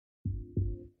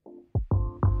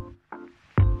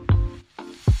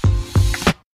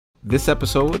This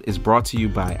episode is brought to you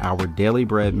by Our Daily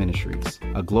Bread Ministries,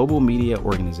 a global media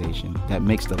organization that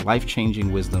makes the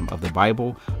life-changing wisdom of the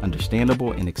Bible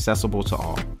understandable and accessible to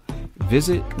all.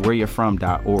 Visit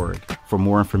whereyou'refrom.org for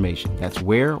more information. That's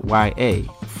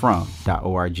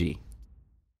whereyafrom.org.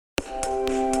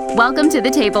 Welcome to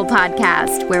the Table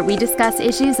Podcast, where we discuss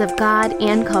issues of God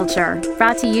and culture,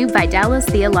 brought to you by Dallas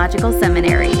Theological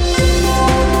Seminary.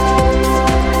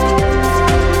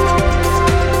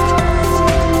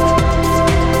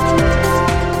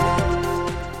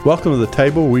 Welcome to the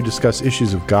Table, where we discuss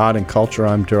issues of God and culture.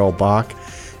 I'm Darrell Bach,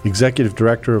 Executive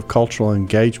Director of Cultural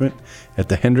Engagement at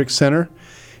the Hendricks Center.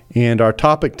 And our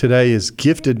topic today is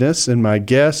giftedness, and my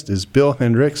guest is Bill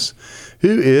Hendricks,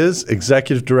 who is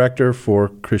Executive Director for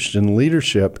Christian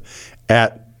Leadership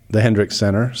at the Hendricks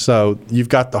Center. So you've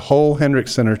got the whole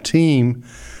Hendricks Center team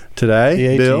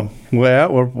today, Bill.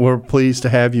 Well, we're pleased to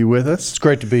have you with us. It's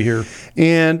great to be here.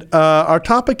 And our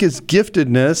topic is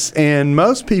giftedness, and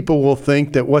most people will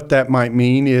think that what that might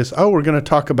mean is, we're going to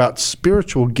talk about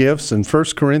spiritual gifts and 1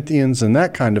 Corinthians and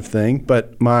that kind of thing.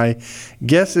 But my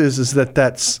guess is that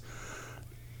that's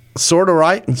sort of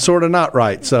right and sort of not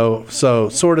right. So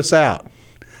sort us out.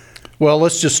 Well,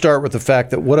 let's just start with the fact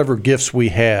that whatever gifts we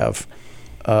have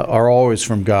are always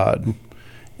from God.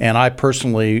 And I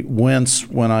personally wince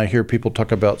when I hear people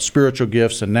talk about spiritual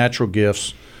gifts and natural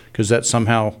gifts, because that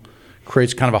somehow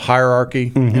creates kind of a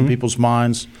hierarchy in people's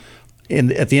minds.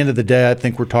 And at the end of the day, I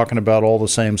think we're talking about all the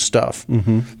same stuff,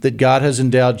 that God has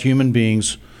endowed human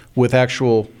beings with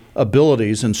actual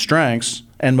abilities and strengths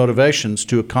and motivations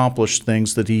to accomplish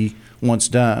things that he wants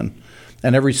done.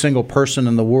 And every single person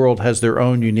in the world has their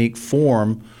own unique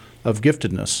form of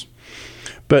giftedness.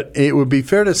 But it would be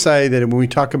fair to say that when we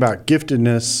talk about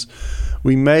giftedness,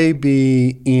 we may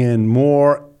be in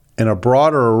a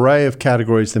broader array of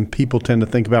categories than people tend to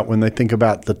think about when they think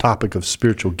about the topic of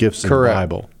spiritual gifts in the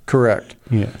Bible. Correct.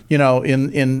 Yeah. You know,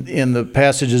 in the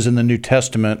passages in the New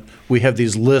Testament, we have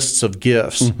these lists of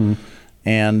gifts.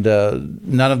 And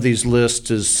none of these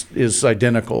lists is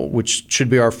identical, which should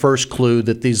be our first clue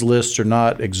that these lists are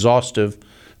not exhaustive.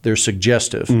 They're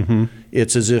suggestive.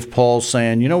 It's as if Paul's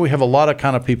saying, we have a lot of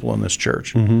kind of people in this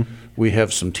church. We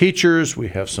have some teachers, we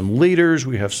have some leaders,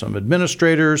 we have some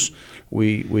administrators,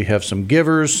 we have some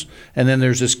givers, and then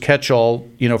there's this catch-all,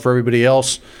 for everybody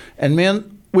else. And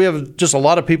man, we have just a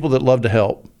lot of people that love to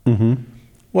help.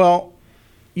 Well,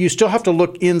 you still have to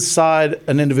look inside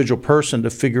an individual person to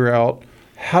figure out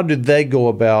how did they go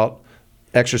about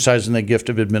exercising the gift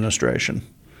of administration.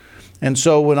 And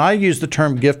so when I use the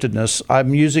term giftedness,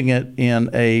 I'm using it in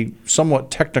a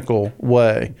somewhat technical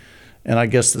way. And I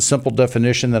guess the simple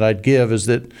definition that I'd give is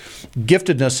that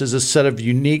giftedness is a set of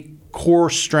unique core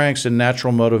strengths and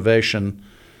natural motivation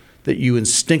that you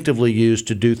instinctively use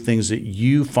to do things that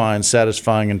you find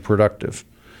satisfying and productive.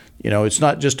 It's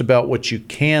not just about what you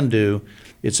can do,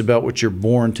 it's about what you're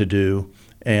born to do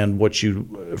and what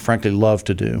you frankly love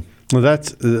to do. Well,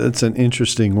 that's an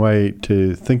interesting way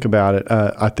to think about it.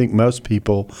 I think most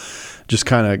people just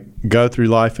kind of go through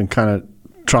life and kind of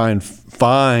try and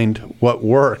find what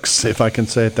works, if I can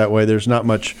say it that way. There's not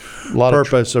much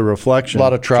purpose or reflection. A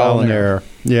lot of trial and error.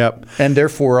 Yep. And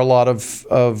therefore a lot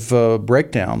of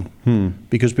breakdown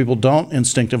because people don't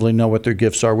instinctively know what their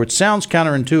gifts are, which sounds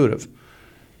counterintuitive.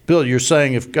 Bill, you're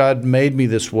saying if God made me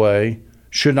this way,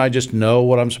 shouldn't I just know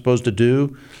what I'm supposed to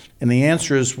do? And the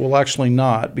answer is, well, actually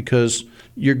not, because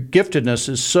your giftedness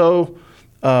is so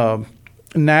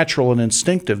natural and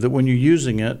instinctive that when you're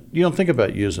using it, you don't think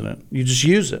about using it. You just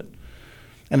use it.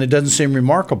 And it doesn't seem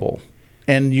remarkable.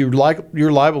 And you're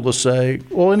liable to say,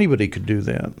 well, anybody could do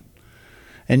that.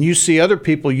 And you see other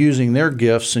people using their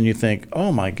gifts and you think,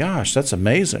 oh my gosh, that's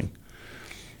amazing.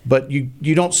 But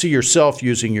you don't see yourself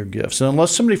using your gifts. And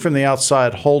unless somebody from the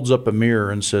outside holds up a mirror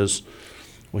and says,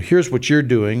 well, here's what you're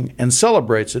doing, and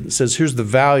celebrates it and says, here's the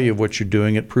value of what you're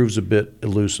doing, it proves a bit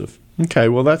elusive. Okay,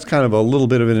 well, that's kind of a little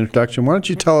bit of an introduction. Why don't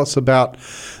you tell us about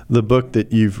the book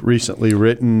that you've recently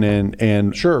written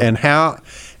and Sure. and how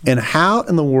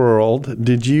in the world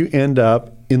did you end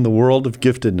up in the world of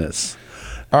giftedness?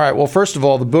 All right, well, first of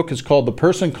all, the book is called The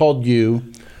Person Called You,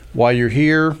 Why You're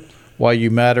Here, Why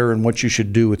You Matter, and What You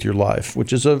Should Do With Your Life,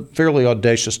 which is a fairly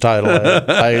audacious title,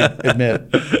 I admit.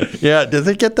 Yeah, did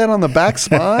they get that on the back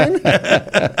spine?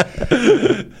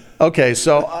 Okay,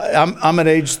 so I'm at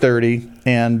age 30,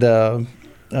 and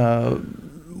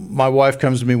my wife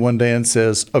comes to me one day and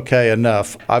says, okay,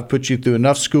 enough. I've put you through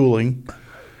enough schooling,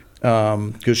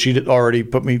 because she'd already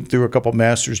put me through a couple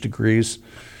master's degrees.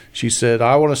 She said,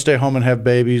 I want to stay home and have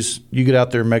babies. You get out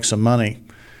there and make some money.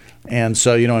 And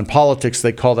so, in politics,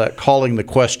 they call that calling the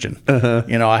question.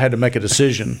 I had to make a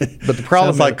decision. But the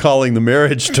problem Sounds like calling the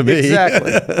marriage to me.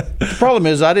 Exactly. The problem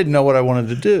is I didn't know what I wanted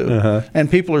to do. And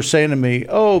people are saying to me,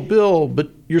 "Oh, Bill, but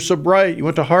you're so bright. You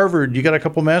went to Harvard. You got a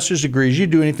couple master's degrees. You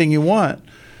do anything you want."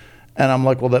 And I'm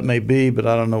like, "Well, that may be, but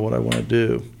I don't know what I want to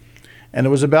do." And it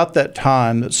was about that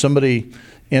time that somebody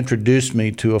introduced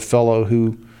me to a fellow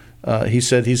who he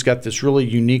said he's got this really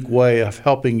unique way of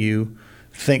helping you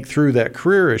think through that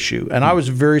career issue. And I was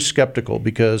very skeptical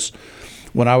because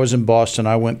when I was in Boston,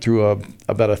 I went through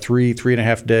about a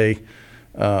 3.5 day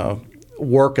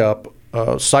workup,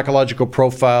 psychological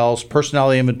profiles,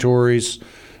 personality inventories,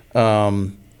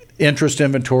 interest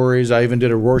inventories. I even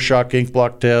did a Rorschach ink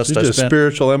block test. You did a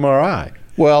spiritual MRI.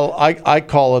 Well, I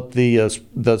call it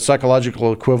the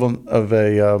psychological equivalent of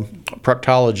a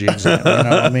proctology exam.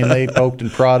 I mean, they poked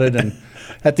and prodded, and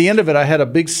at the end of it, I had a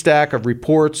big stack of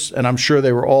reports, and I'm sure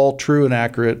they were all true and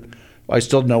accurate. I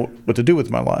still didn't know what to do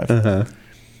with my life.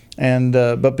 And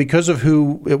but because of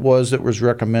who it was that was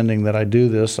recommending that I do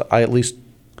this, I at least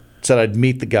said I'd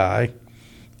meet the guy.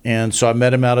 And so I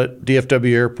met him out at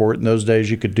DFW Airport. In those days,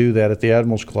 you could do that at the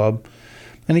Admirals Club.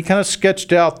 And he kind of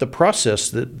sketched out the process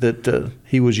that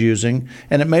he was using,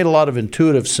 and it made a lot of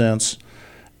intuitive sense.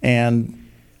 And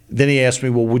then he asked me,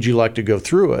 "Well, would you like to go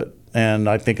through it?" And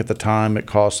I think at the time it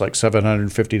cost like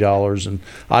 $750, and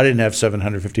I didn't have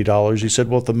 $750. He said,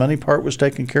 "Well, if the money part was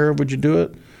taken care of, would you do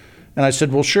it?" And I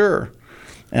said, "Well, sure."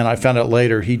 And I found out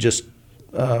later he just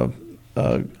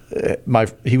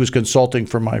he was consulting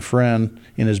for my friend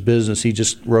in his business. He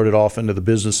just wrote it off into the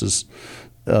business's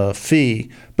fee,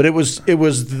 but it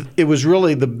was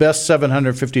really the best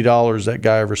 $750 that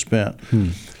guy ever spent,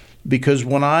 because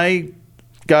when I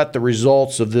got the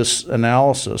results of this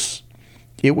analysis,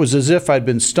 it was as if I'd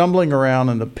been stumbling around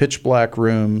in the pitch black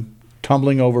room,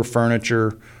 tumbling over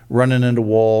furniture, running into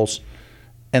walls,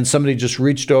 and somebody just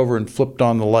reached over and flipped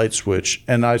on the light switch,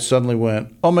 and I suddenly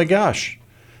went, "Oh my gosh,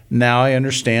 now I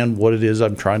understand what it is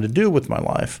I'm trying to do with my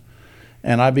life."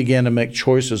 And I began to make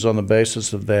choices on the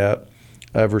basis of that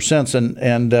ever since.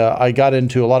 And I got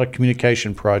into a lot of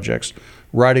communication projects,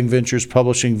 writing ventures,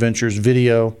 publishing ventures,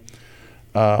 video.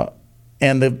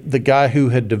 And the guy who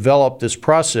had developed this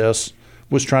process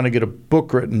was trying to get a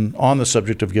book written on the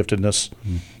subject of giftedness.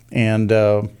 And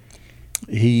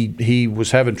he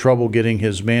was having trouble getting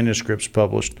his manuscripts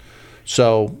published.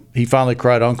 So he finally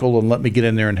cried uncle and let me get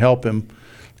in there and help him.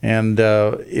 And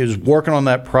it was working on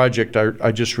that project,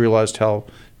 I just realized how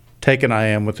taken I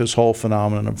am with this whole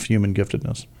phenomenon of human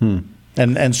giftedness.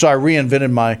 And so I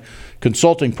reinvented my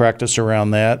consulting practice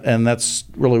around that, and that's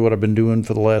really what I've been doing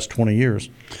for the last 20 years.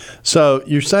 So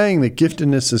you're saying that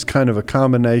giftedness is kind of a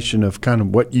combination of kind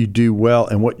of what you do well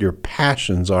and what your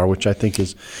passions are, which I think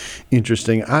is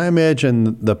interesting. I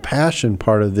imagine the passion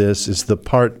part of this is the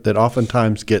part that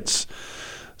oftentimes gets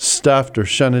stuffed or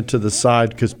shunted to the side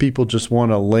because people just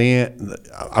want to land.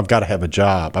 I've got to have a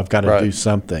job. I've got to do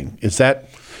something. Is that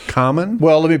common?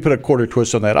 Well, let me put a quarter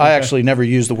twist on that. Okay. I actually never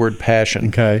use the word passion.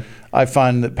 Okay. I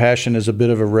find that passion is a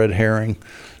bit of a red herring,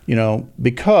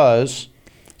 because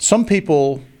some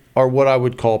people are what I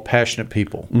would call passionate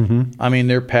people. I mean,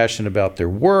 they're passionate about their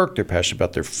work, they're passionate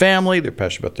about their family, they're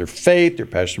passionate about their faith, they're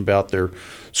passionate about their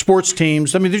sports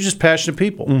teams. I mean, they're just passionate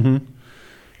people.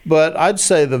 But I'd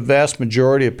say the vast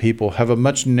majority of people have a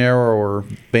much narrower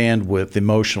bandwidth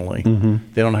emotionally.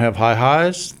 They don't have high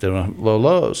highs, they don't have low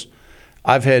lows.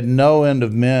 I've had no end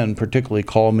of men particularly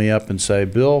call me up and say,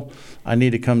 "Bill, I need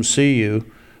to come see you.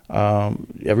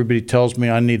 Everybody tells me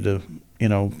I need to,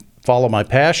 follow my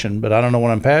passion, but I don't know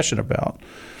what I'm passionate about."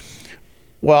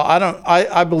 Well,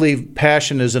 I believe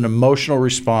passion is an emotional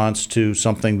response to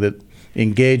something that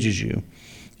engages you.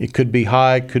 It could be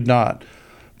high, could not.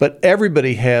 But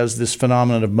everybody has this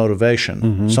phenomenon of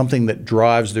motivation, something that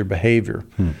drives their behavior.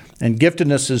 And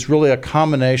giftedness is really a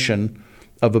combination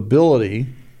of ability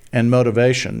and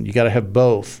motivation. You got to have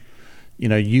both.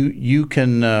 You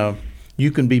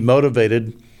can be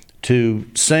motivated to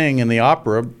sing in the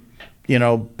opera,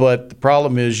 but the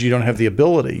problem is you don't have the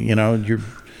ability.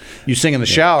 You sing in the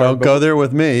shower. Don't go there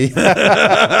with me.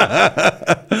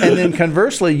 And then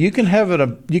conversely, you can have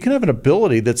an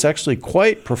ability that's actually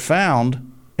quite profound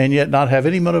and yet not have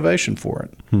any motivation for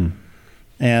it.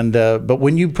 And but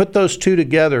when you put those two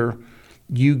together,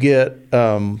 you get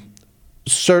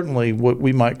certainly what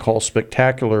we might call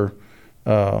spectacular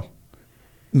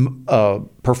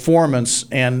performance,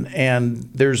 and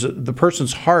the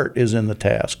person's heart is in the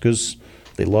task because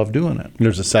they love doing it.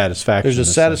 There's a satisfaction. There's a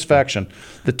satisfaction.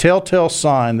 The telltale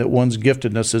sign that one's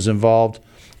giftedness is involved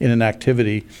in an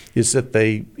activity is that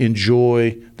they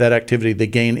enjoy that activity. They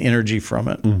gain energy from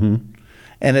it.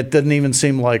 and it doesn't even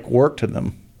seem like work to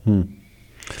them.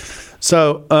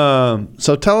 So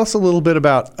tell us a little bit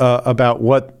about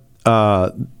what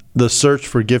the search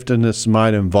for giftedness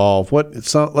might involve.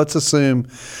 Let's assume.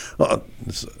 Well,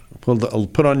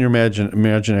 put on your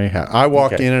imaginary hat. I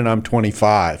walk in and I'm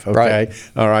 25. Okay,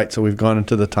 right. All right. So we've gone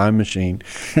into the time machine,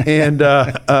 and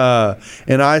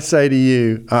I say to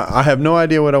you, I have no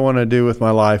idea what I want to do with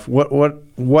my life.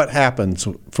 What happens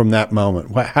from that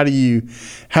moment? How do you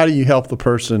help the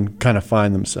person kind of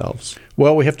find themselves?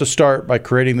 Well, we have to start by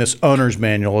creating this owner's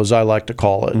manual, as I like to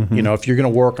call it. Mm-hmm. If you're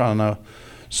going to work on a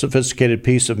sophisticated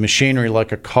piece of machinery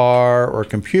like a car or a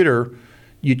computer,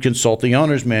 you'd consult the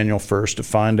owner's manual first to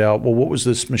find out, well, what was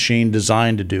this machine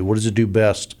designed to do? What does it do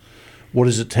best? What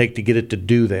does it take to get it to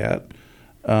do that?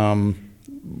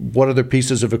 What other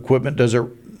pieces of equipment does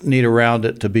it need around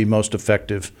it to be most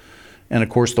effective? And, of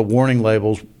course, the warning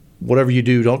labels, whatever you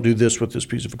do, don't do this with this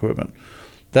piece of equipment.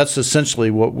 That's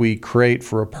essentially what we create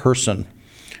for a person.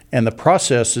 And the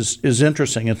process is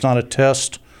interesting. It's not a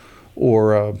test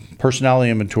or a personality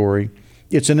inventory.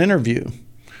 It's an interview.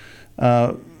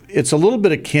 It's a little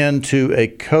bit akin to a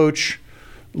coach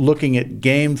looking at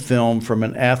game film from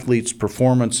an athlete's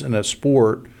performance in a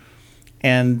sport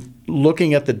and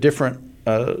looking at the different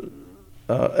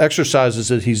exercises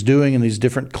that he's doing in these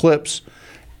different clips.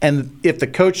 And if the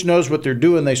coach knows what they're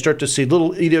doing, they start to see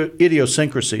little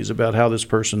idiosyncrasies about how this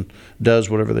person does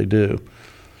whatever they do.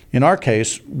 In our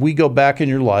case, we go back in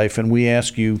your life and we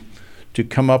ask you to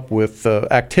come up with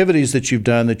activities that you've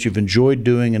done that you've enjoyed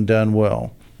doing and done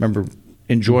well. Remember,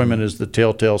 enjoyment is the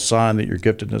telltale sign that your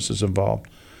giftedness is involved.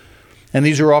 And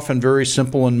these are often very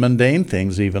simple and mundane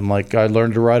things, even like I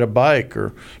learned to ride a bike,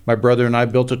 or my brother and I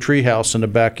built a treehouse in the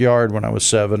backyard when I was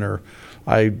 7, or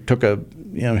I took a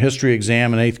history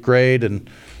exam in 8th grade, and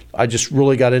I just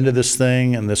really got into this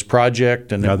thing and this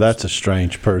project. And now that's a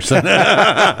strange person.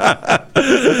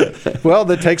 Well,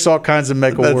 that takes all kinds of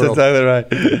make a world. That's exactly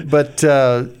right. But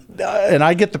and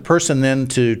I get the person then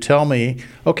to tell me,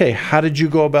 okay, how did you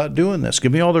go about doing this?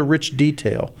 Give me all the rich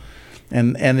detail.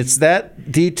 And it's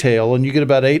that detail, and you get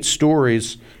about 8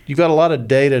 stories. You've got a lot of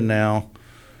data now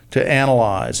to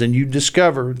analyze, and you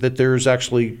discover that there's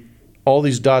actually all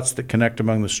these dots that connect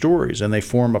among the stories, and they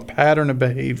form a pattern of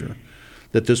behavior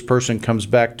that this person comes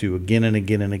back to again and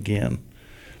again and again.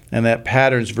 And that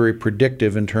pattern is very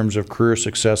predictive in terms of career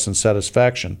success and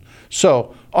satisfaction.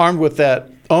 So, armed with that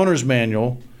owner's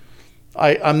manual,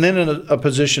 I'm then in a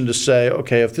position to say,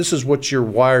 okay, if this is what you're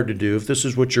wired to do, if this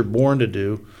is what you're born to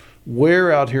do,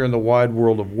 where out here in the wide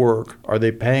world of work are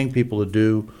they paying people to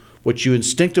do what you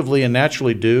instinctively and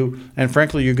naturally do, and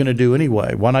frankly, you're going to do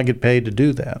anyway? Why not get paid to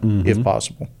do that, if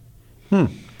possible?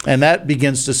 And that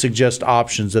begins to suggest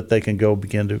options that they can go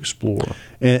begin to explore.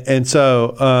 And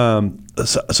so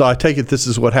I take it this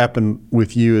is what happened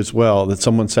with you as well, that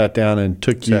someone sat down and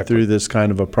took you through this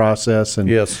kind of a process. And,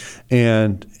 yes.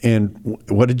 And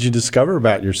what did you discover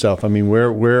about yourself? I mean,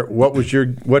 what did your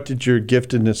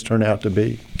giftedness turn out to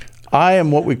be? I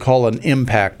am what we call an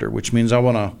impactor, which means I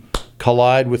want to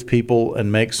collide with people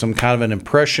and make some kind of an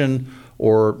impression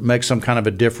or make some kind of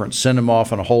a difference, send them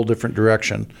off in a whole different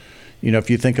direction. If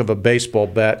you think of a baseball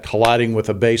bat colliding with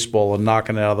a baseball and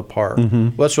knocking it out of the park,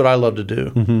 well, that's what I love to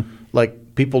do.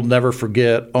 Like, people never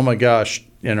forget, oh my gosh,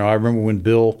 I remember when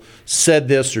Bill said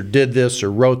this or did this or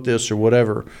wrote this or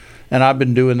whatever. And I've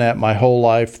been doing that my whole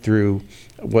life through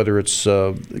whether it's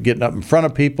getting up in front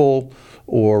of people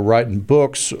or writing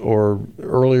books, or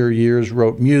earlier years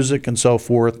wrote music and so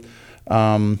forth.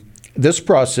 This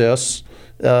process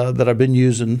that I've been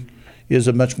using is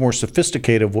a much more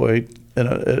sophisticated way,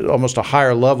 and almost a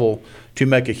higher level, to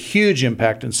make a huge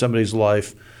impact in somebody's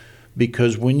life.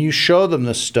 Because when you show them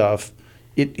this stuff,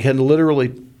 it can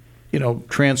literally,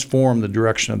 transform the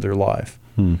direction of their life.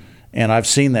 And I've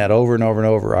seen that over and over and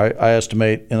over. I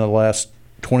estimate in the last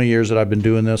 20 years that I've been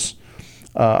doing this,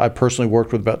 I personally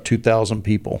worked with about 2,000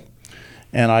 people.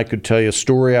 And I could tell you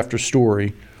story after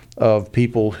story of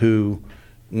people who,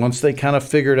 once they kind of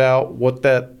figured out what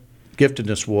that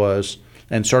giftedness was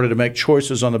and started to make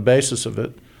choices on the basis of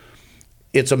it,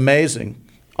 it's amazing.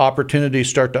 Opportunities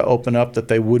start to open up that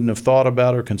they wouldn't have thought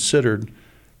about or considered.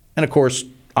 And, of course,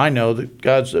 I know that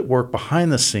God's at work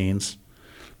behind the scenes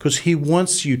because he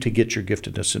wants you to get your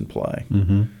giftedness in play.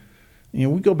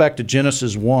 We go back to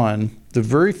Genesis 1. The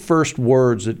very first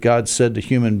words that God said to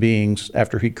human beings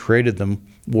after he created them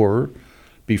were,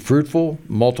 be fruitful,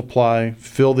 multiply,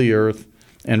 fill the earth,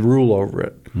 and rule over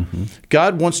it.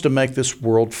 God wants to make this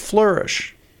world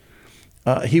flourish.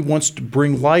 He wants to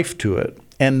bring life to it.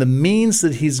 And the means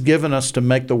that he's given us to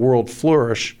make the world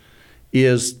flourish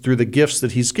is through the gifts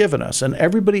that He's given us. And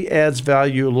everybody adds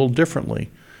value a little differently.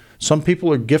 Some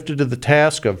people are gifted to the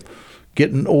task of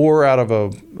getting ore out of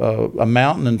a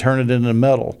mountain and turn it into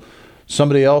metal.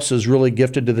 Somebody else is really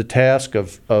gifted to the task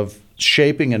of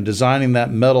shaping and designing that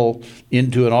metal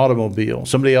into an automobile.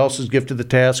 Somebody else is gifted the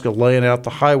task of laying out the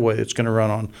highway it's going to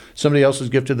run on. Somebody else is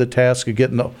gifted the task of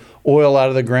getting the oil out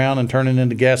of the ground and turning it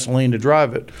into gasoline to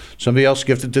drive it. Somebody else is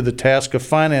gifted to the task of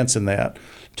financing that,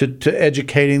 to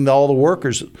educating all the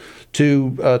workers,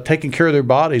 to taking care of their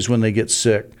bodies when they get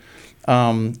sick,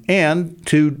 and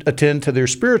to attend to their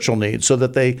spiritual needs so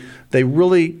that they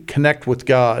really connect with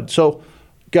God. So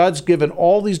God's given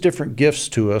all these different gifts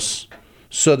to us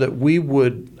so that we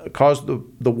would cause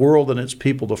the world and its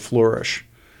people to flourish.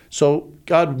 So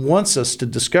God wants us to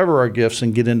discover our gifts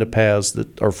and get into paths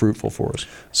that are fruitful for us.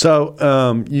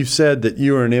 So you said that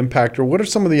you are an impactor. What are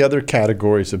some of the other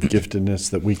categories of giftedness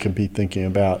that we could be thinking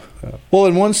about? Well,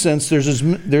 in one sense, there's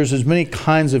as many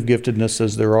kinds of giftedness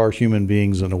as there are human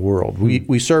beings in the world.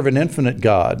 We serve an infinite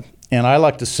God, and I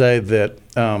like to say that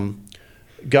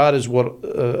God is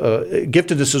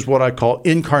giftedness is what I call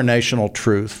incarnational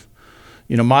truth.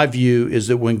 My view is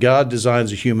that when God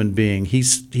designs a human being, he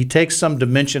takes some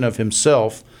dimension of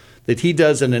himself that he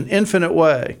does in an infinite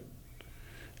way,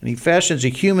 and he fashions a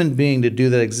human being to do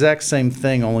that exact same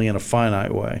thing, only in a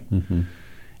finite way. Mm-hmm.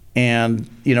 And,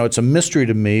 it's a mystery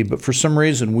to me, but for some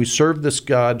reason we serve this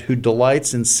God who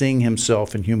delights in seeing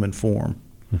himself in human form.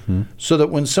 Mm-hmm. So that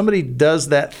when somebody does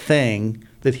that thing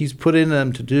that he's put in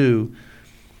them to do,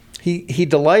 He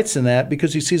delights in that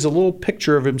because he sees a little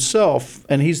picture of himself,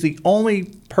 and he's the only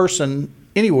person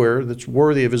anywhere that's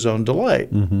worthy of his own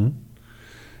delight. Mm-hmm.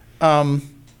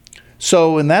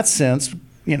 So in that sense,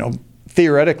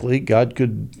 theoretically, God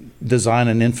could design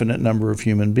an infinite number of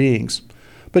human beings.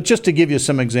 But just to give you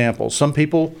some examples, some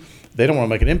people, they don't want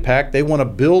to make an impact. They want to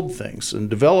build things and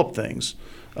develop things.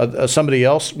 Somebody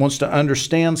else wants to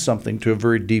understand something to a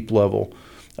very deep level.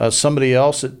 Somebody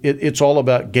else, it's all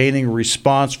about gaining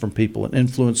response from people and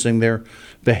influencing their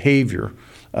behavior.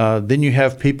 Then you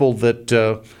have people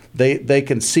that they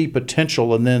can see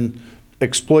potential and then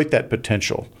exploit that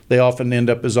potential. They often end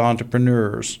up as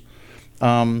entrepreneurs.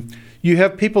 You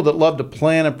have people that love to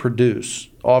plan and produce,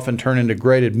 often turn into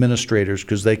great administrators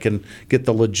because they can get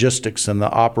the logistics and the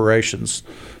operations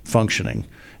functioning.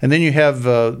 And then you have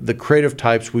the creative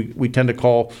types we tend to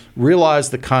call realize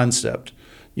the concept.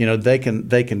 They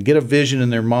can get a vision in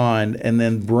their mind and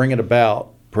then bring it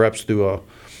about, perhaps through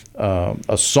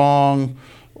a song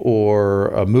or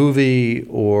a movie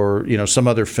or some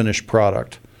other finished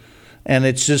product. And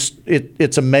it's just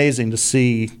it's amazing to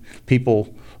see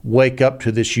people wake up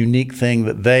to this unique thing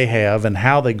that they have and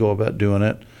how they go about doing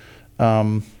it.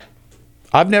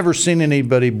 I've never seen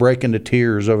anybody break into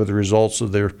tears over the results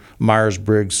of their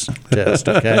Myers-Briggs test,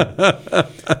 okay?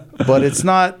 But it's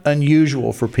not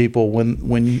unusual for people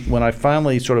when I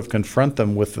finally sort of confront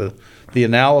them with the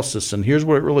analysis, and here's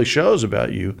what it really shows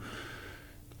about you.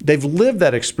 They've lived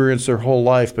that experience their whole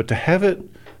life, but to have it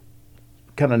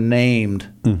kind of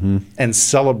named mm-hmm. and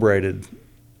celebrated,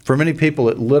 for many people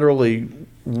it literally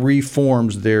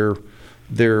reforms their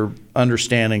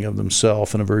understanding of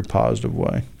themselves in a very positive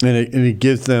way. And it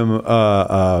gives them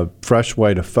a fresh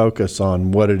way to focus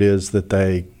on what it is that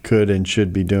they could and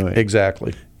should be doing.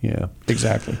 Exactly. Yeah.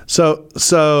 Exactly. So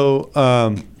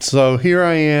here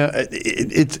I am.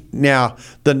 It's now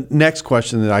the next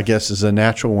question that I guess is a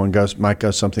natural one might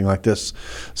go something like this.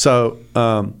 So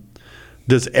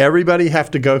does everybody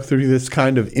have to go through this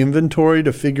kind of inventory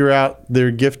to figure out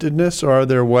their giftedness, or are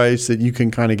there ways that you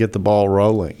can kind of get the ball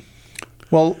rolling?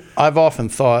 Well, I've often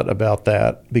thought about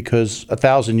that because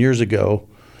 1,000 years ago,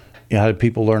 how did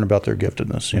people learn about their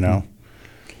giftedness, Mm-hmm.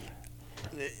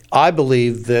 I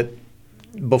believe that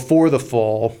before the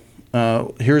fall,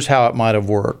 here's how it might have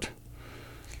worked.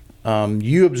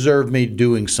 You observe me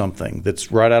doing something that's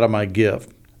right out of my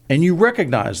gift, and you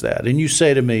recognize that, and you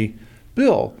say to me,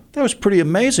 Bill, that was pretty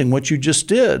amazing what you just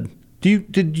did.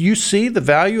 Did you see the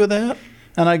value of that?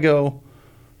 And I go,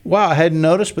 wow, I hadn't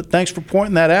noticed, but thanks for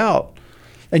pointing that out.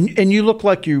 And you look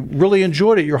like you really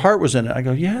enjoyed it. Your heart was in it. I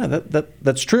go, yeah,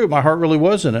 that's true. My heart really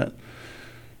was in it.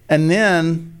 And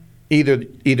then either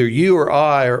you or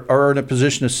I are in a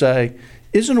position to say,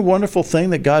 isn't it a wonderful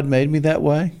thing that God made me that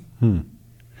way?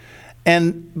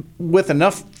 And with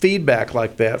enough feedback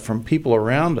like that from people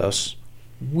around us,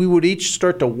 we would each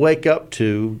start to wake up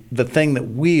to the thing that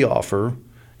we offer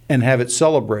and have it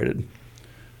celebrated.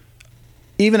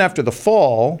 Even after the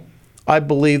fall, I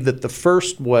believe that the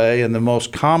first way and the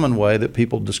most common way that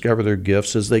people discover their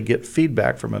gifts is they get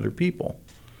feedback from other people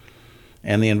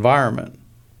and the environment.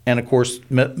 And, of course,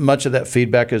 much of that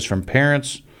feedback is from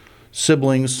parents,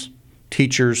 siblings,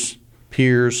 teachers,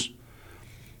 peers.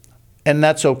 And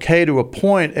that's okay to a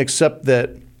point, except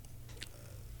that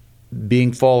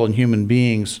being fallen human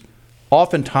beings,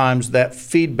 oftentimes that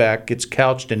feedback gets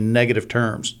couched in negative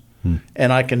terms.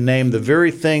 And I can name the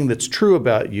very thing that's true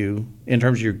about you in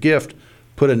terms of your gift,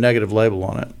 put a negative label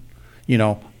on it.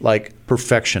 Like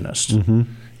perfectionist,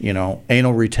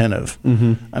 anal retentive.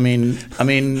 I mean,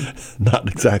 not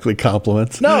exactly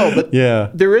compliments. No, but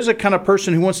there is a kind of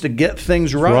person who wants to get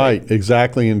things right. Right,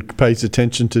 exactly, and pays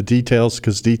attention to details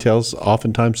because details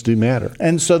oftentimes do matter.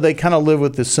 And so they kind of live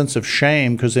with this sense of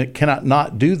shame because they cannot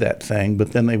not do that thing,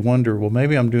 but then they wonder, well,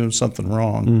 maybe I'm doing something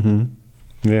wrong.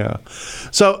 Yeah.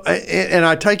 So, and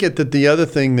I take it that the other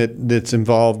thing that's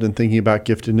involved in thinking about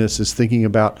giftedness is thinking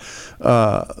about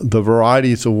the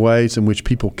varieties of ways in which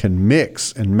people can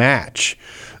mix and match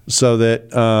so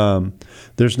that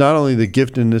there's not only the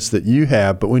giftedness that you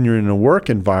have, but when you're in a work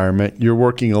environment, you're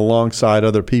working alongside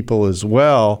other people as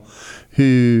well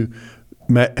who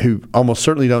almost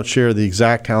certainly don't share the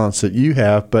exact talents that you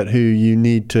have, but who you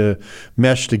need to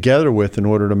mesh together with in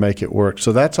order to make it work.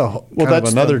 So that's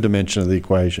another dimension of the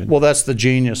equation. Well, that's the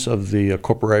genius of the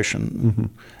corporation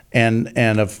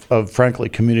and of frankly,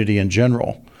 community in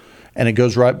general. And it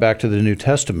goes right back to the New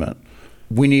Testament.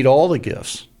 We need all the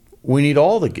gifts. We need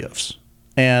all the gifts.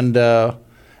 And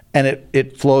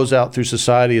it flows out through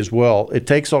society as well. It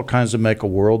takes all kinds to make a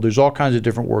world. There's all kinds of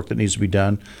different work that needs to be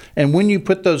done. And when you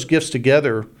put those gifts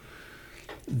together,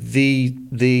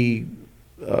 the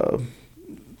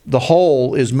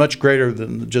whole is much greater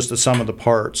than just the sum of the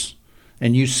parts.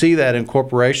 And you see that in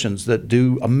corporations that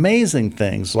do amazing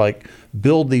things like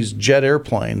build these jet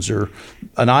airplanes or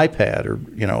an iPad or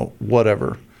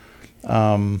whatever.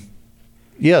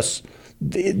 Yes,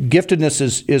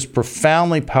 giftedness is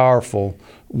profoundly powerful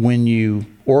when you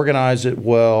organize it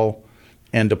well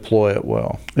and deploy it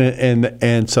well.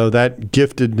 And so that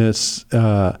giftedness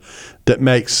that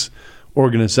makes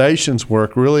organizations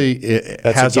work really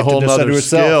has a whole other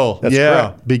skill. That's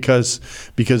correct. because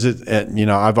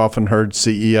I've often heard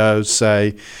CEOs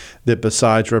say that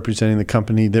besides representing the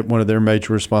company, that one of their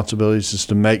major responsibilities is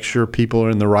to make sure people are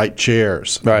in the right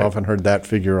chairs. Right. I've often heard that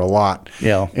figure a lot.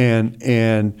 Yeah.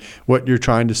 And what you're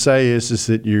trying to say is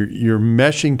that you're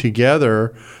meshing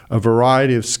together a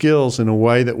variety of skills in a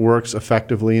way that works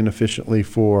effectively and efficiently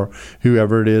for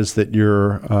whoever it is that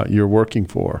you're working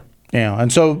for. Yeah,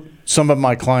 and so some of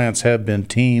my clients have been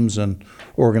teams and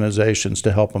organizations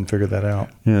to help them figure that out.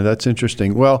 Yeah, that's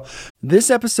interesting. Well, this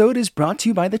episode is brought to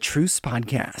you by the Truce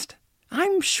Podcast.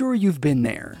 I'm sure you've been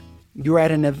there. You're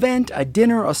at an event, a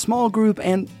dinner, a small group,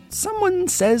 and someone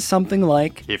says something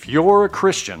like, "If you're a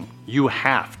Christian, you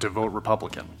have to vote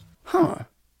Republican."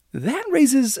 That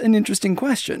raises an interesting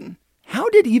question. How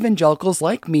did evangelicals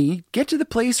like me get to the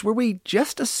place where we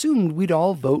just assumed we'd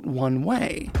all vote one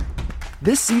way?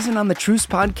 This season on the Truce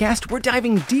Podcast, we're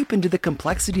diving deep into the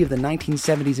complexity of the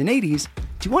 1970s and 80s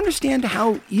to understand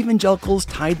how evangelicals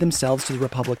tied themselves to the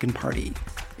Republican Party.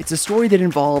 It's a story that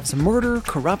involves murder,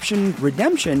 corruption,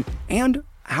 redemption, and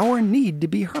our need to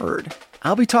be heard.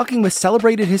 I'll be talking with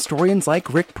celebrated historians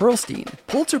like Rick Perlstein,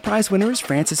 Pulitzer Prize winners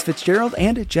Francis Fitzgerald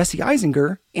and Jesse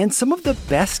Eisinger, and some of the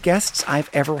best guests I've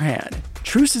ever had.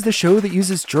 Truce is the show that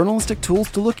uses journalistic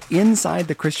tools to look inside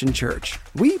the Christian church.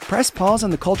 We press pause on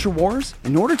the culture wars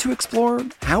in order to explore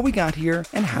how we got here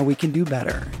and how we can do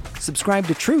better. Subscribe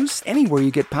to Truce anywhere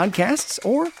you get podcasts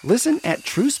or listen at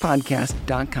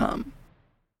trucepodcast.com.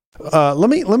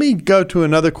 Let me go to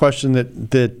another question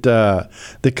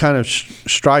that kind of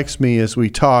strikes me as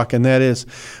we talk, and that is,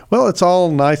 well, it's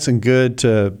all nice and good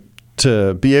to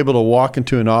be able to walk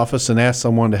into an office and ask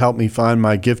someone to help me find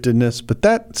my giftedness, but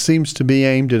that seems to be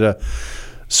aimed at a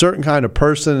certain kind of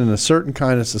person in a certain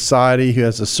kind of society who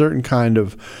has a certain kind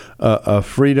of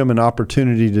freedom and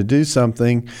opportunity to do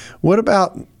something. What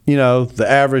about the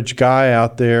average guy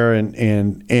out there,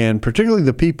 and particularly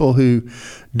the people who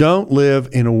don't live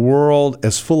in a world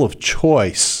as full of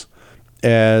choice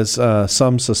as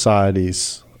some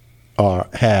societies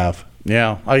have?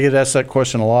 Yeah, I get asked that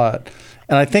question a lot.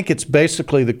 And I think it's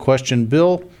basically the question,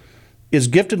 Bill, is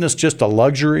giftedness just a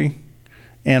luxury?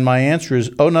 And my answer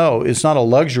is, oh no, it's not a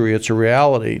luxury, it's a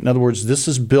reality. In other words, this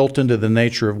is built into the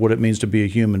nature of what it means to be a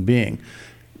human being.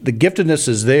 The giftedness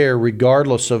is there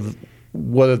regardless of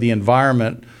whether the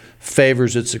environment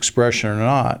favors its expression or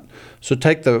not. So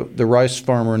take the rice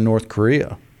farmer in North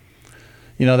Korea.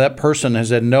 That person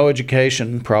has had no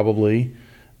education, probably.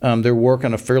 They're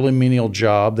working a fairly menial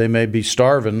job. They may be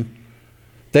starving.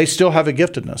 They still have a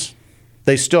giftedness.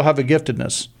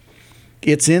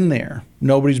 It's in there.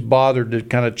 Nobody's bothered to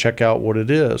kind of check out what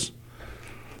it is.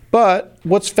 But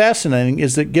what's fascinating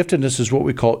is that giftedness is what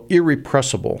we call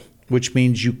irrepressible, which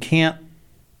means you can't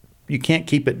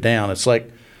keep it down. It's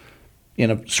like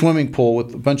in a swimming pool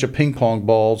with a bunch of ping pong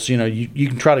balls. You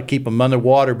can try to keep them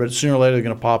underwater, but sooner or later they're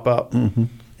going to pop up. Mm-hmm.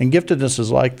 And giftedness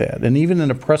is like that. And even in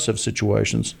oppressive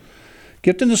situations,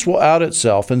 giftedness will out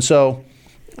itself. And so,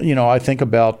 I think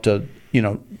about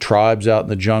tribes out in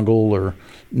the jungle or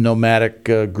nomadic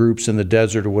groups in the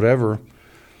desert or whatever.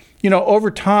 Over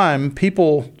time,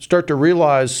 people start to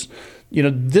realize,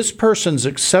 this person's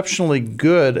exceptionally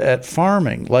good at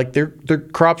farming. Like their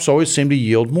crops always seem to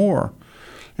yield more.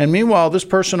 And meanwhile, this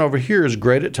person over here is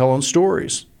great at telling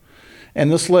stories.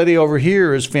 And this lady over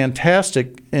here is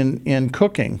fantastic in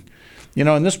cooking.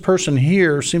 And this person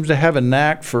here seems to have a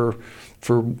knack for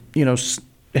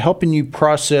helping you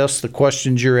process the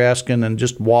questions you're asking and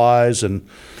just wise and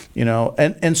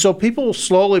so people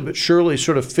slowly but surely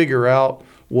sort of figure out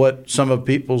what some of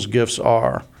people's gifts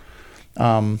are.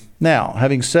 Now,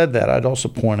 having said that, I'd also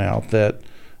point out that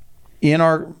in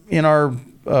our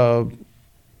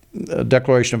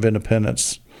Declaration of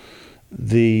Independence,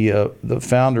 the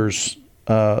founders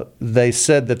they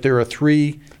said that there are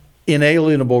 3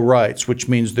 inalienable rights, which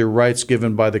means they're rights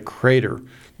given by the Creator.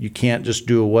 You can't just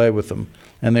do away with them.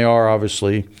 And they are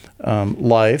obviously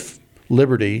life,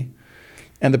 liberty,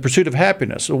 and the pursuit of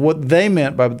happiness. So what they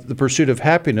meant by the pursuit of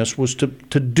happiness was to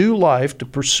do life, to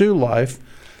pursue life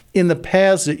in the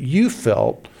paths that you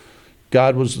felt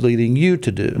God was leading you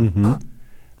to do. Mm-hmm.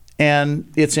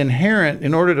 And it's inherent,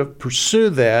 in order to pursue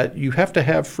that, you have to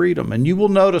have freedom. And you will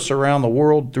notice around the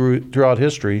world throughout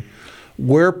history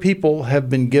where people have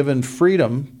been given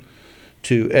freedom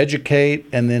to educate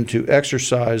and then to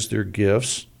exercise their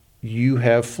gifts, you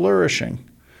have flourishing.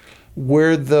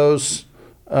 Where those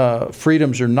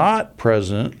freedoms are not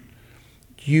present,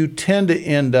 you tend to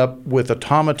end up with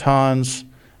automatons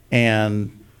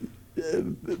and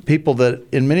people that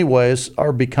in many ways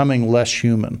are becoming less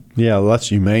human. Yeah, less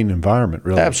humane environment,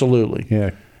 really. Absolutely.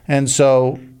 Yeah. And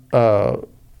so,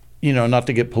 not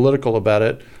to get political about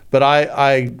it, but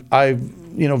I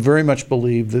very much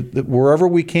believe that wherever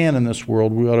we can in this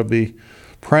world, we ought to be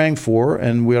praying for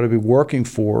and we ought to be working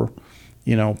for,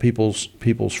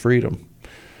 people's freedom.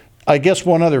 I guess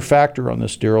one other factor on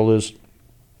this, Daryl, is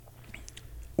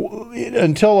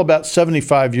until about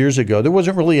 75 years ago, there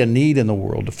wasn't really a need in the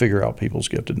world to figure out people's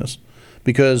giftedness,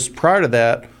 because prior to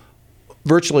that,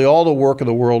 virtually all the work of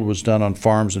the world was done on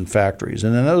farms and factories.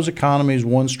 And in those economies,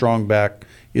 one strong back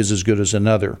is as good as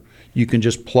another. You can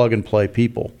just plug and play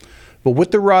people. But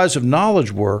with the rise of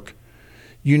knowledge work,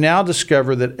 you now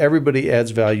discover that everybody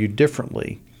adds value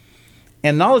differently.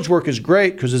 And knowledge work is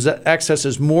great because it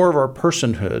accesses more of our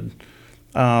personhood,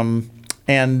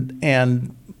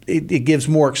 and it gives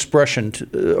more expression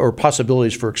or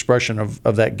possibilities for expression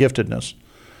of that giftedness.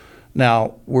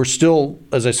 Now, we're still,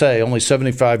 as I say, only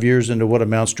 75 years into what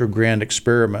amounts to a grand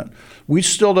experiment. We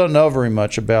still don't know very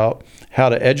much about how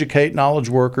to educate knowledge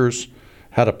workers,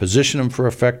 how to position them for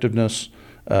effectiveness,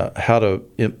 how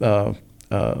to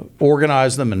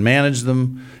organize them and manage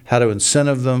them, how to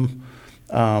incentive them.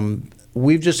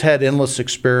 We've just had endless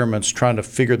experiments trying to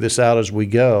figure this out as we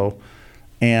go.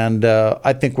 And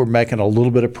I think we're making a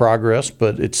little bit of progress,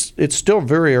 but it's still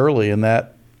very early in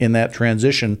that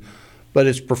transition. But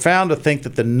it's profound to think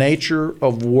that the nature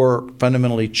of work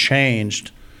fundamentally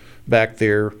changed back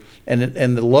there,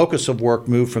 and the locus of work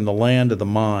moved from the land to the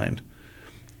mind,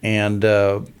 and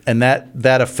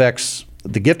that affects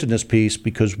the giftedness piece,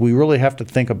 because we really have to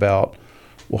think about,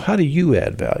 well, how do you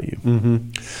add value?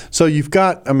 Mm-hmm. So you've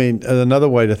got, another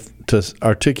way to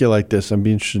articulate this, I'd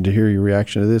be interested to hear your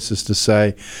reaction to this, is to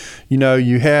say,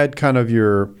 you had kind of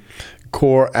your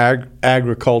core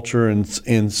agriculture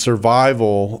and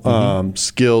survival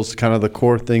skills, kind of the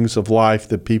core things of life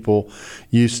that people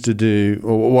used to do,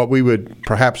 or what we would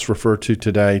perhaps refer to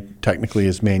today technically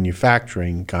as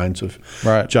manufacturing kinds of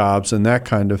jobs and that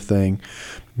kind of thing.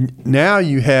 Now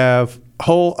you have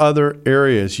whole other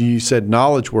areas. You said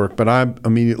knowledge work, but I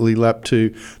immediately leapt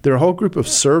to, there are a whole group of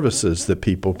services that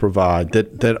people provide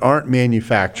that aren't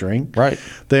manufacturing. Right.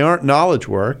 They aren't knowledge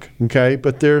work, okay,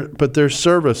 but they're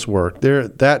service work.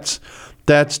 That's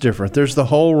different. There's the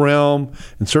whole realm,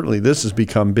 and certainly this has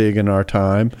become big in our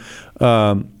time,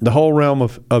 the whole realm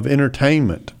of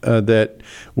entertainment, that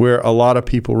where a lot of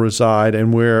people reside,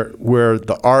 and where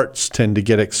the arts tend to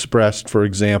get expressed. For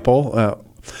example,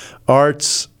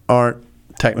 arts aren't,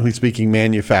 technically speaking,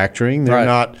 manufacturing. They're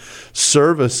not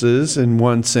services in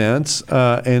one sense.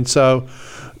 And so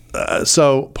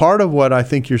So part of what I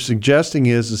think you're suggesting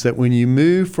is that when you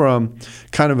move from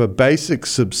kind of a basic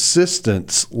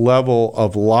subsistence level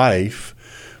of life,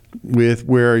 with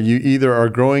where you either are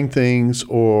growing things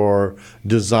or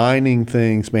designing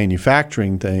things,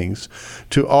 manufacturing things,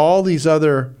 to all these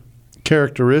other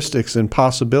characteristics and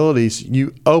possibilities,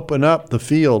 you open up the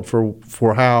field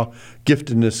for how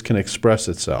giftedness can express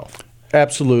itself.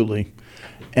 Absolutely.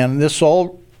 And this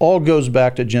all goes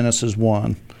back to Genesis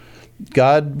 1.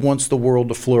 God wants the world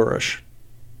to flourish.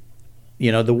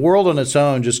 The world on its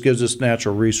own just gives us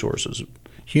natural resources.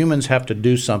 Humans have to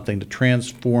do something to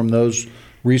transform those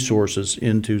resources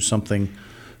into something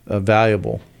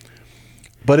valuable.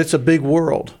 But it's a big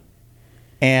world.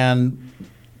 And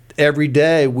every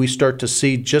day we start to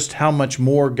see just how much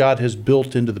more God has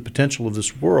built into the potential of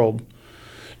this world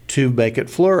to make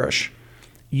it flourish.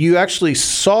 You actually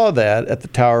saw that at the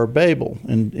Tower of Babel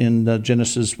in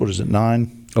Genesis,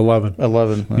 9? 11.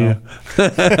 Well, yeah.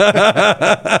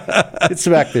 It's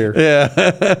back there. Yeah.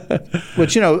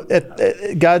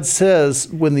 But, God says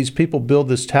when these people build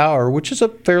this tower, which is a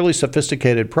fairly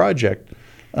sophisticated project,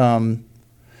 at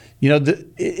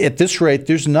this rate,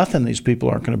 there's nothing these people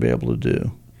aren't going to be able to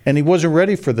do. And he wasn't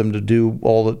ready for them to do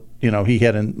all that, he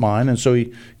had in mind. And so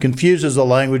he confuses the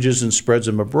languages and spreads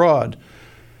them abroad.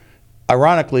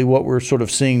 Ironically, what we're sort of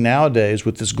seeing nowadays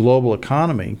with this global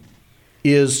economy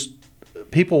is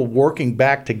people working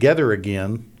back together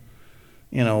again,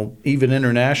 even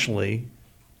internationally.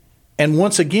 And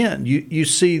once again, you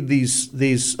see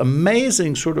these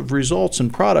amazing sort of results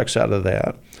and products out of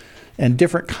that and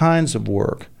different kinds of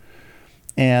work.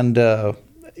 And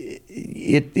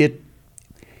it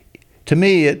to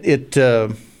me,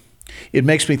 it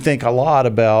makes me think a lot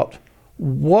about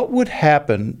what would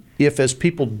happen if, as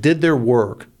people did their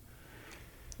work,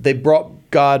 they brought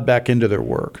God back into their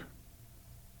work.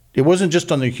 It wasn't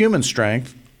just on their human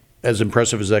strength, as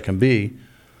impressive as that can be,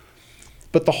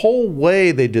 but the whole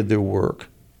way they did their work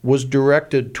was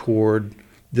directed toward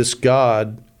this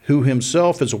God who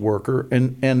himself is a worker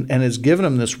and has given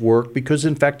them this work because,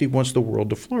 in fact, he wants the world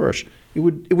to flourish. It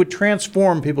would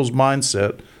transform people's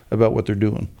mindset about what they're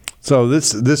doing. So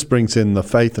this brings in the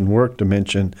faith and work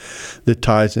dimension that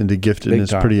ties into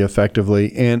giftedness pretty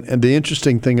effectively. And the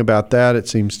interesting thing about that, it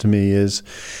seems to me, is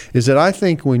that I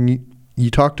think when you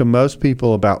talk to most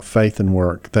people about faith and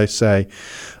work, they say,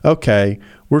 okay,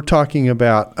 we're talking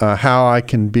about how I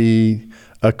can be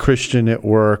a Christian at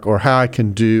work or how I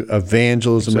can do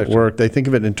evangelism at work. They think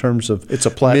of it in terms of it's a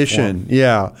platform. Mission.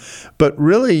 Yeah. But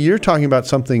really, you're talking about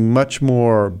something much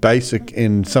more basic,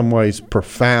 in some ways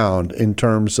profound, in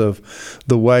terms of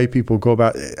the way people go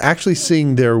about actually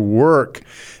seeing their work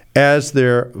as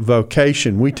their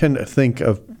vocation. We tend to think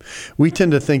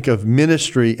of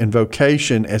ministry and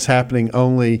vocation as happening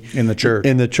only in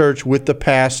the church with the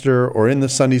pastor, or in the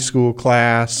Sunday school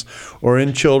class, or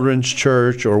in children's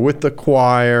church, or with the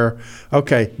choir.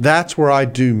 Okay, that's where I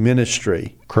do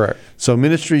ministry. Correct. So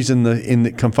ministry's in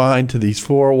the confined to these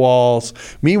four walls.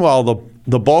 Meanwhile,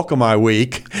 the bulk of my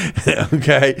week,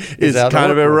 okay, is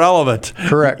kind of irrelevant.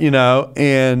 Correct.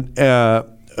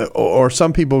 Or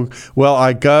some people,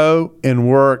 I go and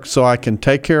work so I can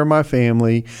take care of my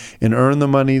family and earn the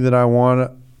money that I want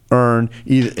to earn,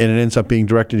 and it ends up being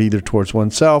directed either towards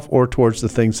oneself or towards the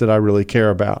things that I really care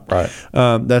about. Right.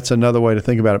 That's another way to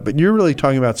think about it. But you're really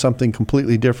talking about something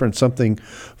completely different, something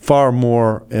far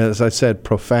more, as I said,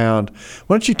 profound.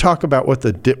 Why don't you talk about what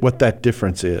that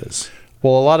difference is?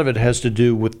 Well, a lot of it has to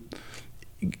do with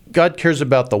God cares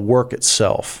about the work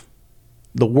itself.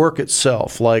 The work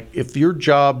itself, like if your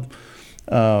job,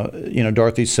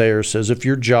 Dorothy Sayers says, if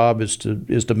your job is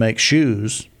to make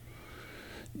shoes,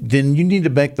 then you need to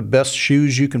make the best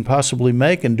shoes you can possibly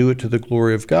make and do it to the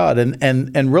glory of God.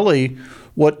 And really,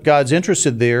 what God's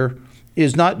interested there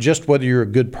is not just whether you're a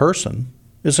good person.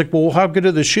 It's like, well, how good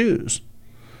are the shoes?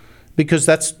 Because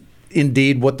that's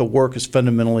indeed what the work is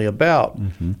fundamentally about.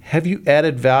 Mm-hmm. Have you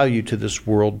added value to this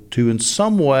world to, in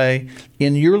some way,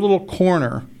 in your little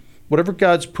corner, whatever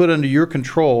God's put under your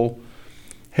control,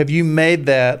 have you made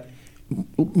that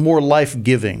more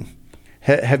life-giving?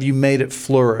 Have you made it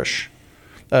flourish?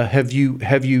 Have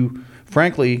you,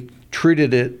 frankly,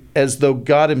 treated it as though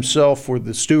God himself were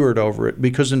the steward over it?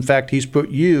 Because, in fact, he's put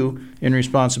you in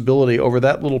responsibility over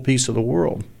that little piece of the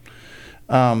world.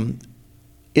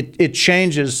 It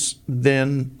changes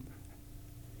then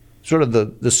sort of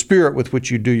the spirit with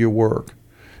which you do your work.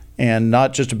 And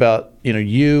not just about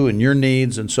you and your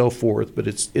needs and so forth, but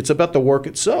it's about the work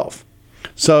itself.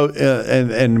 So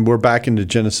and we're back into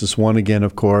Genesis 1 again,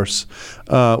 of course,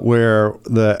 where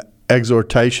the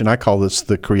exhortation, I call this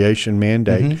the creation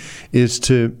mandate, is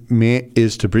to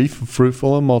be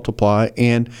fruitful and multiply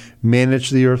and manage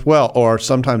the earth well. Or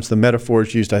sometimes the metaphor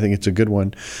is used, I think it's a good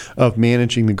one, of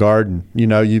managing the garden.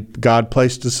 God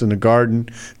placed us in a garden.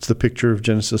 It's the picture of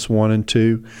Genesis 1 and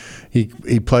 2.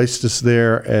 He placed us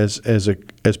there as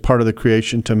part of the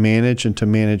creation to manage and to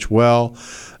manage well.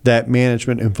 That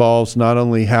management involves not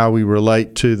only how we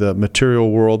relate to the material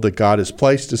world that God has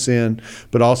placed us in,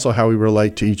 but also how we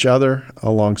relate to each other,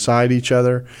 alongside each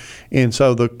other. And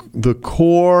so the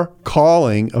core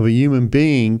calling of a human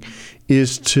being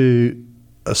is to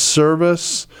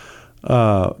service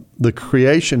the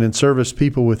creation and service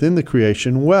people within the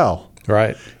creation well.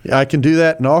 Right. I can do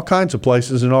that in all kinds of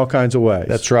places, in all kinds of ways.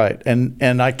 That's right.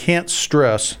 And I can't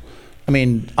stress,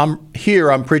 I'm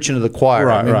preaching to the choir.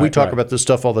 Right, we talk about this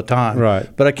stuff all the time. Right.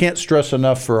 But I can't stress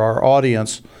enough for our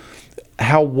audience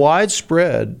how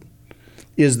widespread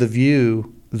is the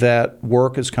view that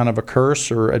work is kind of a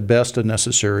curse or at best a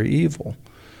necessary evil.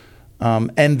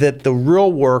 And that the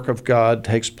real work of God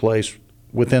takes place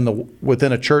within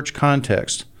a church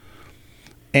context.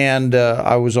 And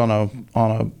I was on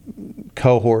a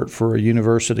cohort for a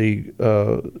university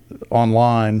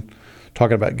online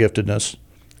talking about giftedness.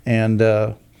 And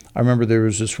I remember there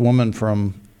was this woman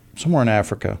from somewhere in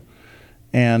Africa,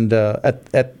 and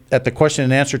at the question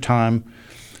and answer time,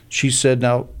 she said,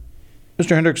 "Now,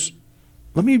 Mr. Hendricks,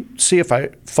 let me see if I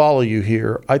follow you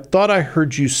here. I thought I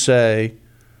heard you say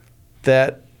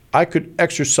that I could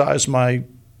exercise my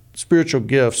spiritual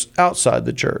gifts outside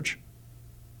the church."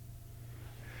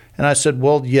 And I said,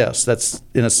 "Well, yes, that's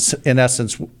in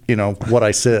essence, what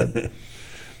I said."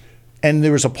 And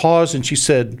there was a pause, and she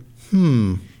said,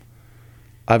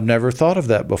 I've never thought of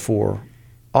that before.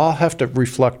 I'll have to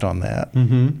reflect on that.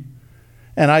 Mm-hmm.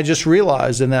 And I just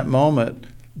realized in that moment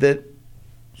that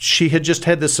she had just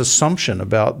had this assumption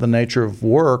about the nature of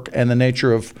work and the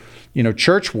nature of,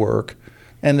 church work,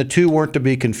 and the two weren't to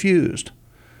be confused.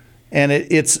 And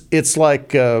it's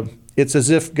like it's as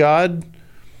if God,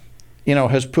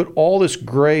 has put all this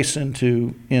grace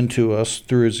into us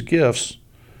through His gifts,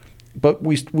 but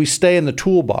we stay in the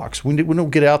toolbox. We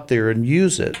don't get out there and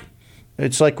use it.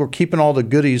 It's like we're keeping all the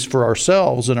goodies for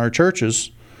ourselves in our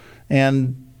churches,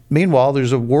 and meanwhile,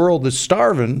 there's a world that's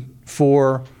starving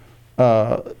for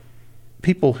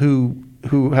people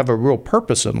who have a real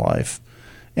purpose in life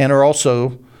and are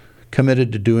also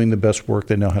committed to doing the best work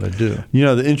they know how to do.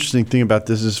 The interesting thing about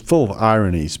this is full of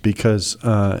ironies, because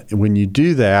when you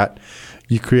do that,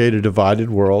 you create a divided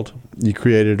world, you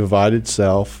create a divided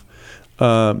self.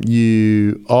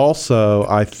 You also,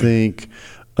 I think,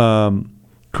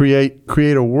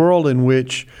 create a world in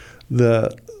which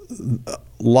the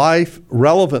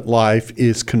relevant life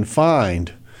is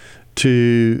confined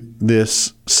to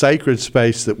this sacred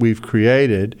space that we've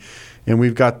created, and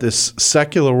we've got this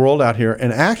secular world out here.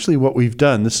 And actually what we've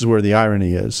done, this is where the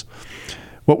irony is,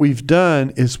 what we've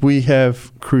done is we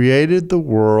have created the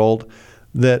world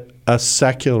that a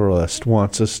secularist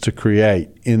wants us to create,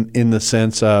 in the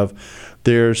sense of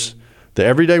there's the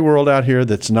everyday world out here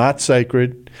that's not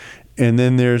sacred, and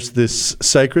then there's this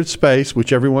sacred space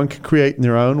which everyone can create in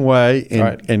their own way,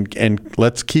 and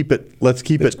let's keep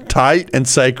it tight and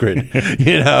sacred,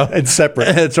 and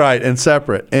separate. That's right, and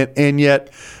separate. And yet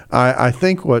I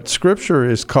think what Scripture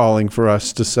is calling for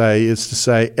us to say is to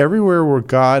say everywhere where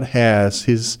God has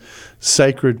His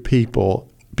sacred people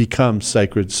becomes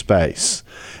sacred space,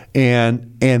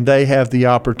 and they have the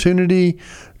opportunity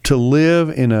to live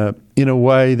in a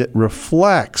way that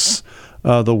reflects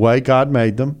the way God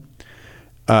made them,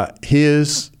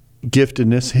 His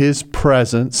giftedness, His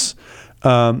presence,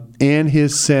 and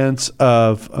His sense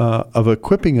of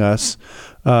equipping us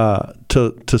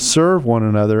to serve one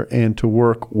another and to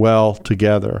work well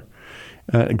together.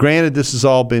 Granted, this has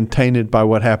all been tainted by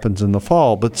what happens in the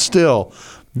fall, but still,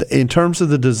 in terms of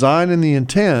the design and the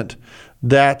intent,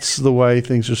 that's the way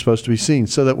things are supposed to be seen.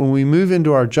 So that when we move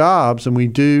into our jobs and we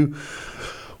do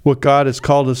what God has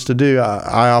called us to do,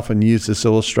 I often use this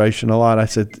illustration a lot. I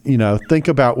said, think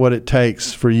about what it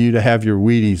takes for you to have your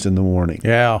Wheaties in the morning.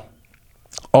 Yeah.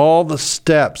 All the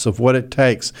steps of what it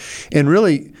takes. And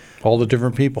really, all the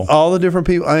different people. And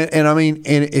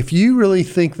if you really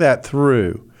think that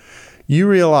through, you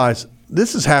realize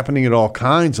this is happening at all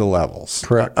kinds of levels.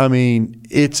 Correct.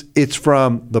 It's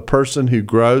from the person who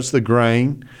grows the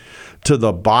grain to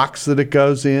the box that it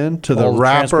goes in, to the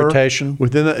wrapper. Transportation.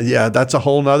 That's a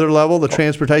whole nother level, the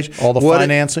transportation. All the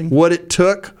financing. What it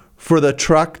took for the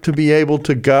truck to be able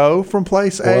to go from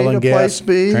place Oil A and to gas, place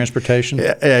B. transportation.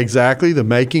 Exactly. The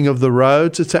making of the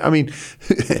roads. It can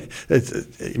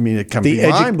be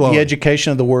mind blowing. The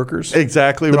education of the workers.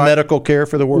 Exactly the right. medical care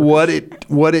for the workers.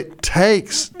 What it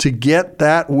takes to get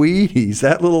that Wheaties,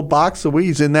 that little box of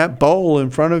Wheaties in that bowl in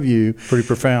front of you. Pretty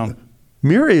profound.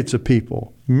 Myriads of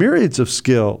people, myriads of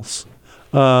skills.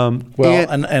 And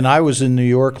I was in New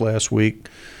York last week.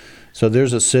 So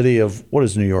there's a city of, what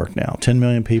is New York now? 10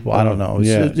 million people? I don't know.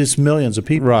 It's millions of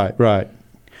people. Right.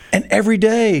 And every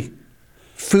day,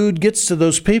 food gets to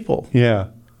those people. Yeah.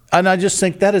 And I just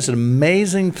think that is an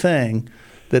amazing thing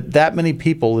that many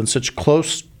people in such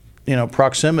close,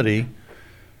 proximity,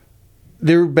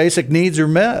 their basic needs are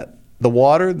met. The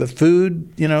water, the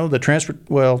food, the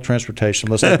transportation.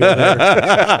 Let's not go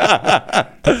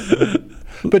there.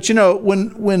 But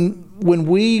when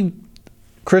we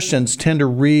Christians tend to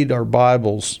read our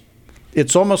Bibles,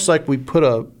 it's almost like we put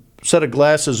a set of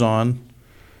glasses on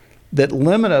that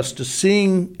limit us to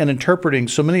seeing and interpreting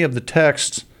so many of the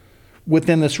texts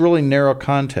within this really narrow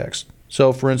context.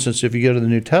 So, for instance, if you go to the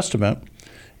New Testament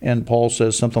and Paul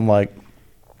says something like,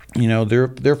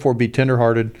 therefore be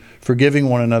tenderhearted, forgiving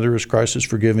one another as Christ has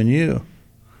forgiven you.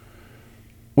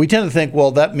 We tend to think,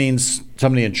 well, that means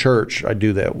somebody in church I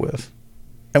do that with.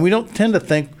 And we don't tend to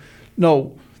think,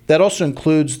 no, that also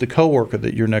includes the coworker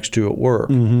that you're next to at work,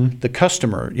 the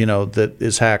customer, that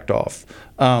is hacked off,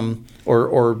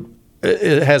 or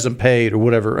it hasn't paid or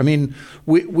whatever. I mean,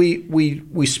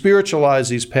 we spiritualize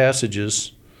these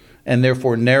passages and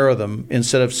therefore narrow them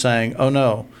instead of saying, oh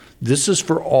no, this is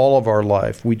for all of our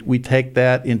life. We take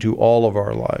that into all of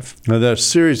our life. Now, there's a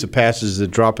series of passages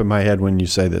that drop in my head when you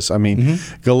say this. I mean,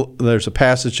 there's a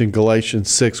passage in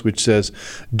Galatians 6 which says,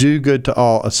 do good to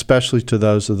all, especially to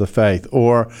those of the faith.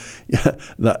 Or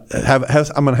I'm going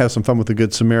to have some fun with the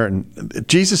Good Samaritan.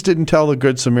 Jesus didn't tell the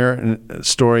Good Samaritan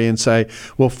story and say,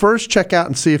 well, first check out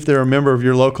and see if they're a member of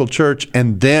your local church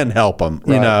and then help them.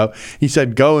 Right. He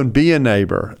said, go and be a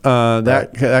neighbor,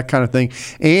 that kind of thing.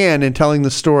 And in telling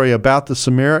the story about the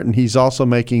Samaritan, he's also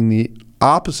making an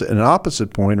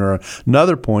opposite point or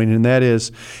another point, and that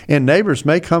is, and neighbors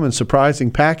may come in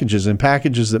surprising packages and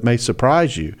packages that may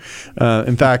surprise you.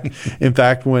 In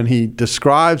fact, when he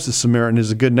describes the Samaritan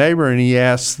as a good neighbor, and he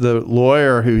asks the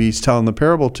lawyer who he's telling the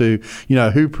parable to,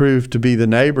 who proved to be the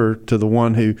neighbor to the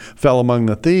one who fell among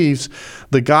the thieves,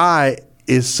 the guy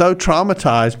is so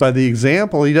traumatized by the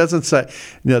example, he doesn't say,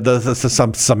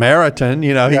 some Samaritan.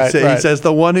 He says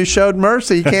the one who showed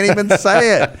mercy. He can't even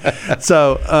say it.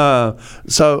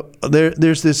 So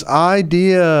there's this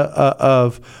idea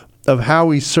of how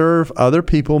we serve other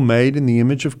people made in the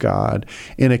image of God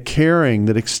in a caring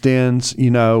that extends,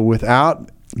 without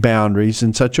boundaries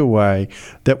in such a way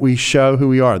that we show who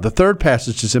we are. The third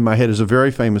passage that's in my head is a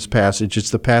very famous passage.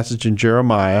 It's the passage in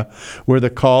Jeremiah where the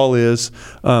call is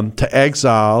to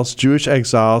exiles, Jewish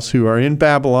exiles who are in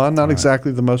Babylon, not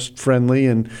exactly the most friendly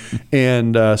and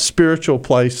spiritual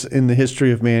place in the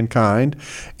history of mankind.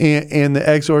 And the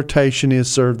exhortation is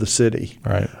serve the city.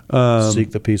 Right.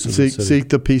 Seek the peace of the city. Seek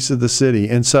the peace of the city.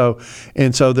 And so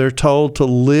they're told to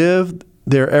live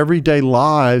their everyday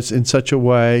lives in such a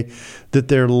way that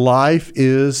their life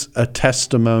is a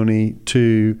testimony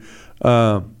to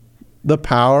the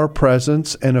power,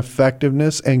 presence, and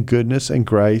effectiveness and goodness and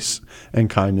grace and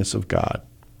kindness of God.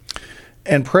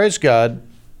 And praise God,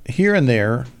 here and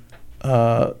there,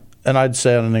 and I'd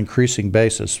say on an increasing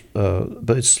basis,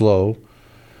 but it's slow,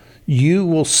 you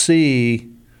will see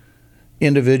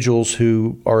individuals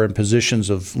who are in positions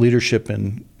of leadership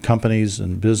in companies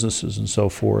and businesses and so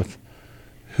forth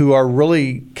who are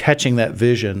really catching that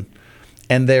vision,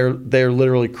 and they're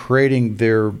literally creating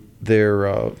their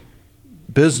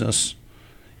business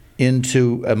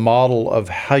into a model of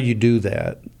how you do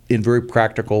that in very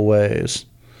practical ways,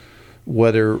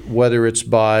 whether it's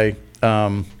by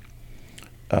how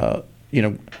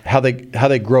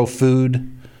they grow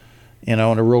food, in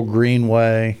a real green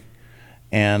way,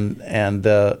 and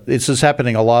this is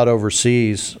happening a lot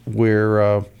overseas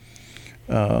where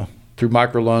through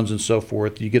microloans and so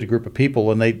forth, you get a group of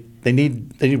people and they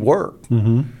need work.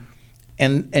 Mm-hmm.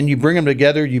 And you bring them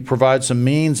together, you provide some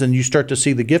means, and you start to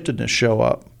see the giftedness show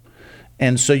up.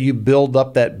 And so you build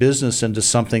up that business into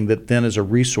something that then is a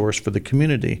resource for the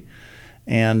community.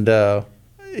 And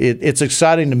it's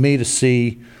exciting to me to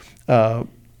see what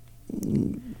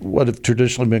have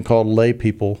traditionally been called lay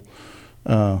people,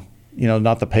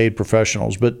 not the paid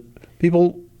professionals, but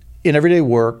people in everyday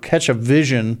work catch a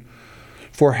vision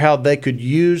for how they could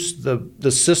use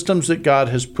the systems that God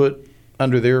has put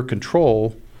under their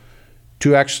control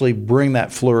to actually bring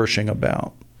that flourishing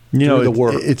about through the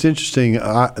work. It's interesting.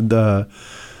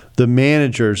 the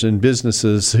managers in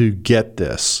businesses who get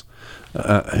this,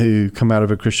 who come out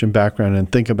of a Christian background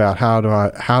and think about how do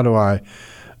I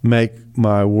make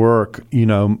my work,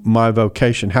 my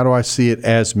vocation? How do I see it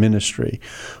as ministry?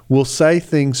 Will say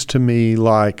things to me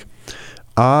like,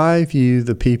 I view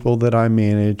the people that I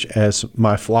manage as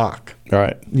my flock. All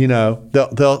right.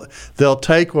 They'll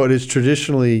take what is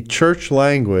traditionally church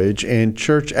language and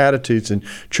church attitudes and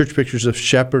church pictures of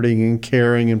shepherding and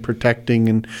caring and protecting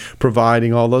and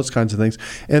providing, all those kinds of things,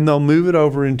 and they'll move it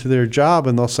over into their job,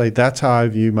 and they'll say, that's how I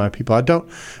view my people. I don't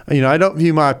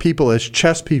view my people as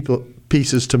chess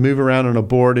pieces to move around on a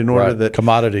board in order that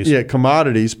commodities. Yeah,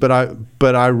 commodities. But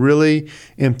I really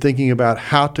am thinking about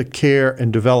how to care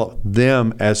and develop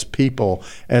them as people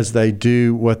as they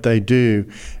do what they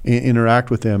do, interact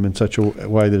with them in such a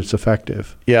way that it's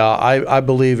effective. Yeah, I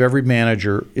believe every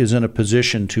manager is in a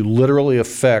position to literally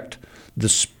affect the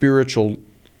spiritual,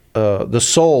 the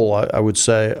soul, I would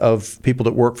say, of people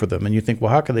that work for them. And you think,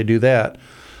 well, how can they do that?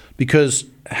 Because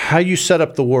how you set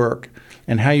up the work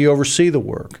and how you oversee the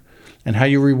work and how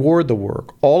you reward the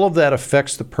work, all of that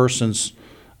affects the person's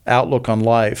outlook on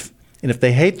life. And if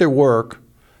they hate their work,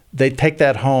 they take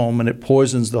that home and it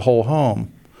poisons the whole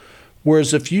home.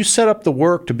 Whereas if you set up the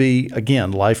work to be,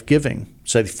 again, life-giving,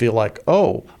 so they feel like,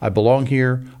 oh, I belong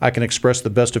here, I can express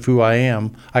the best of who I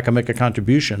am, I can make a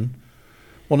contribution,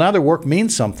 well, now their work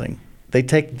means something. They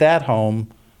take that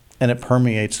home and it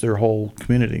permeates their whole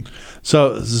community.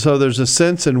 So there's a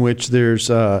sense in which there's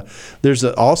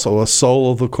also a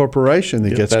soul of the corporation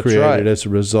that gets created as a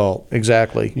result.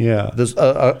 Exactly. Yeah.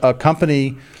 A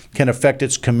company can affect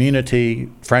its community.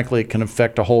 Frankly, it can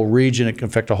affect a whole region. It can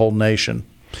affect a whole nation.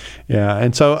 Yeah,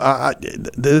 and so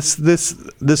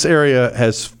this area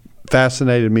has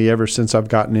fascinated me ever since I've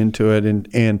gotten into it,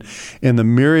 and in the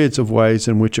myriads of ways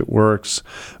in which it works.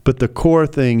 But the core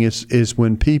thing is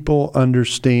when people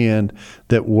understand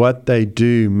that what they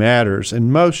do matters,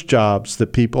 and most jobs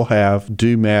that people have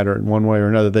do matter in one way or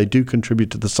another. They do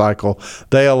contribute to the cycle.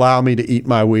 They allow me to eat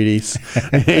my Wheaties,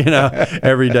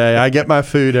 every day. I get my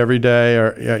food every day,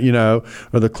 or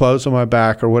the clothes on my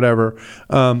back or whatever.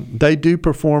 They do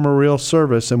perform a real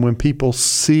service, and when people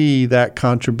see that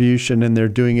contribution and they're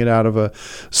doing it out of a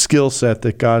skill set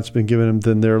that God's been giving them,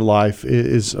 then their life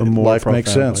is a more life profound.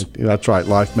 Makes sense. That's right.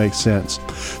 Life makes sense.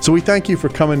 So we thank you for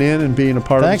coming in and being a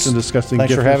part of this and discussing.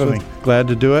 Thanks for having me. Glad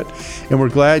to do it, and we're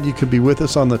glad you could be with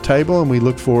us on the table, and we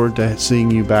look forward to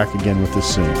seeing you back again with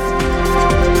us soon.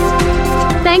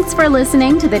 Thanks for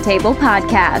listening to the Table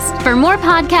Podcast. For more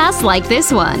podcasts like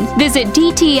this one, visit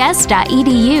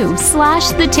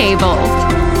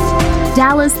dts.edu/thetable.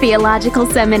 Dallas Theological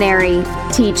Seminary.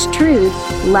 Teach truth,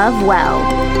 love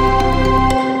well.